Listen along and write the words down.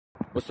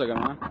بصوا يا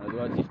جماعه، انا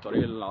دلوقتي في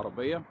طريق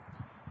العربيه.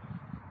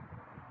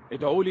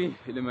 ادعوا لي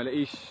اللي ما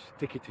لاقيش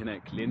تيكت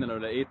هناك، لان لو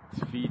لقيت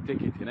في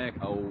تيكت هناك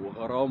او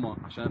غرامه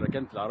عشان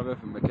ركنت العربيه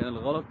في المكان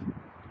الغلط.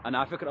 انا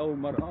على فكره اول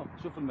مره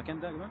شوف المكان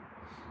ده يا جماعه،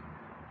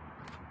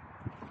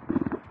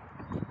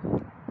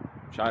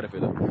 مش عارف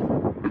ايه ده.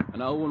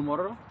 انا اول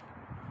مره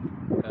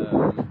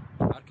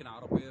اركن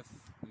عربيه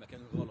في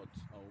مكان غلط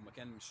او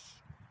مكان مش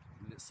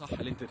صح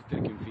اللي انت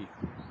تركن فيه.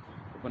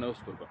 ربنا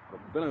يستر بقى،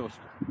 ربنا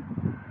يستر.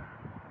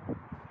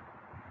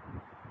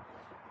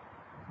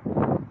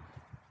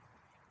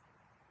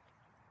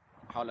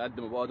 بحاول قد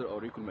ما بقدر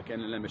اوريكم المكان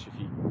اللي انا ماشي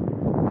فيه.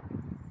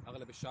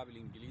 اغلب الشعب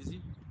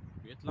الانجليزي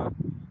بيطلع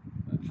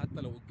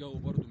حتى لو الجو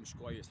برده مش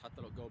كويس،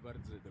 حتى لو الجو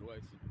برد زي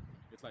دلوقتي،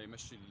 يطلع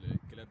يمشي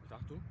الكلاب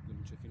بتاعته زي ما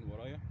انتم شايفين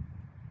ورايا.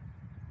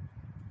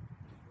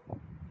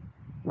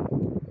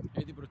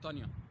 هي دي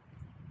بريطانيا.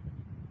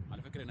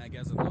 على فكره انا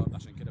اجازه النهارده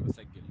عشان كده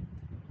بسجل.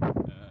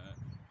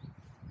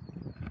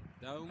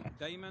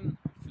 دايما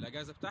في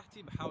الاجازه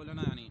بتاعتي بحاول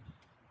انا يعني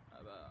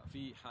ابقى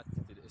في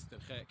حته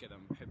الاسترخاء كده،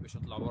 ما بحبش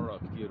اطلع بره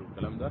كتير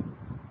والكلام ده.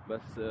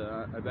 بس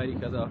بقالي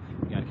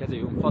كذا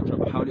يوم فتره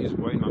بحاول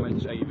اسبوعين ما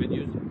عملتش اي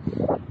فيديوز.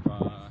 ف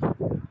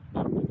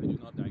الفيديو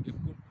النهارده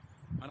هيعجبكم.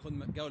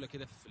 هناخد جوله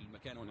كده في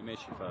المكان وانا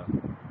ماشي،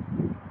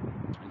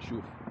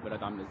 هنشوف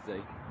البلد عامله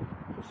ازاي،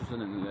 خصوصا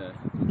ان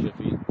انتم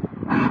شايفين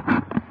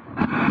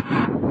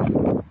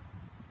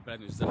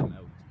البلد مش زحمه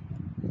قوي.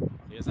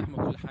 هي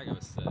زحمه كل حاجه،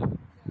 بس زي ما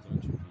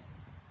انتم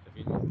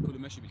شايفين كله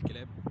ماشي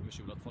بالكلاب،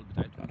 ماشي بالاطفال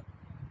بتاعتهم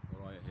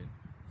ورايا هنا.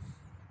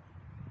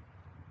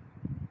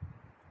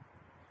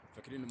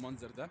 فاكرين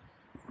المنظر ده؟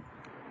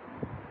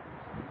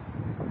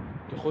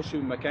 تخش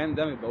المكان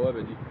ده من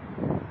البوابه دي.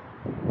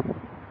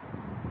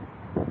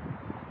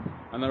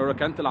 انا لو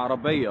ركنت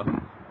العربيه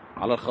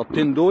على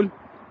الخطين دول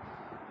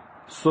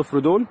الصفر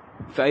دول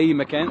في اي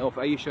مكان او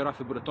في اي شارع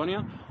في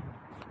بريطانيا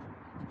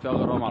فيها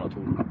غرامه على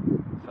طول.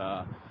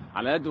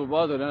 فعلى قد ما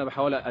بقدر انا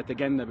بحاول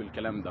اتجنب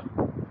الكلام ده.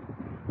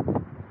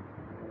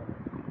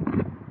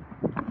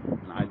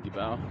 نعدي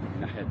بقى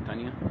الناحيه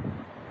الثانيه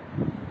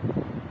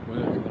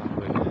ونركب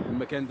العربيه.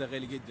 المكان ده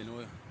غالي جدا،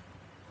 هو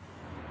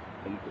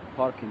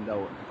الباركنج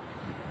دوت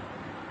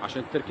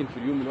عشان تركن في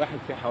اليوم الواحد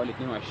فيه حوالي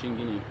 22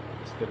 جنيه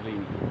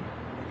استرليني.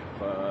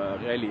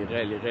 فغالي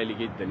غالي غالي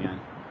جدا يعني.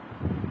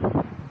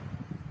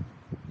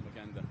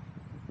 المكان ده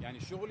يعني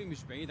شغلي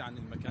مش بعيد عن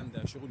المكان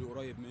ده، شغلي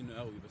قريب منه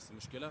قوي، بس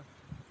المشكله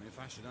ما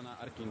ينفعش ان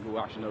انا اركن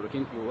جواه، عشان لو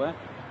ركنت جواه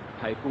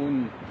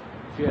هيكون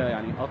فيها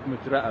يعني قطمه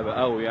رقبه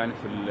قوي يعني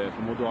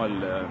في موضوع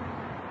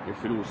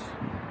الفلوس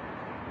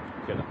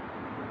كده.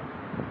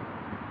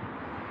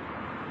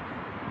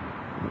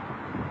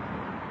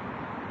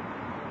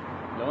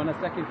 لو انا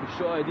ساكن في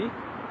الشقه دي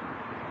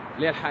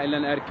ليا الحق ان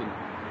انا اركن،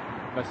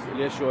 بس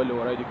اللي هي الشقه اللي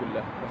ورايا دي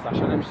كلها، بس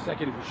عشان انا مش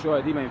ساكن في الشقه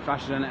دي ما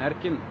ينفعش ان انا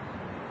اركن،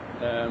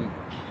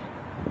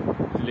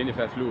 لان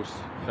فيها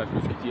فلوس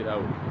كتير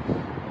قوي.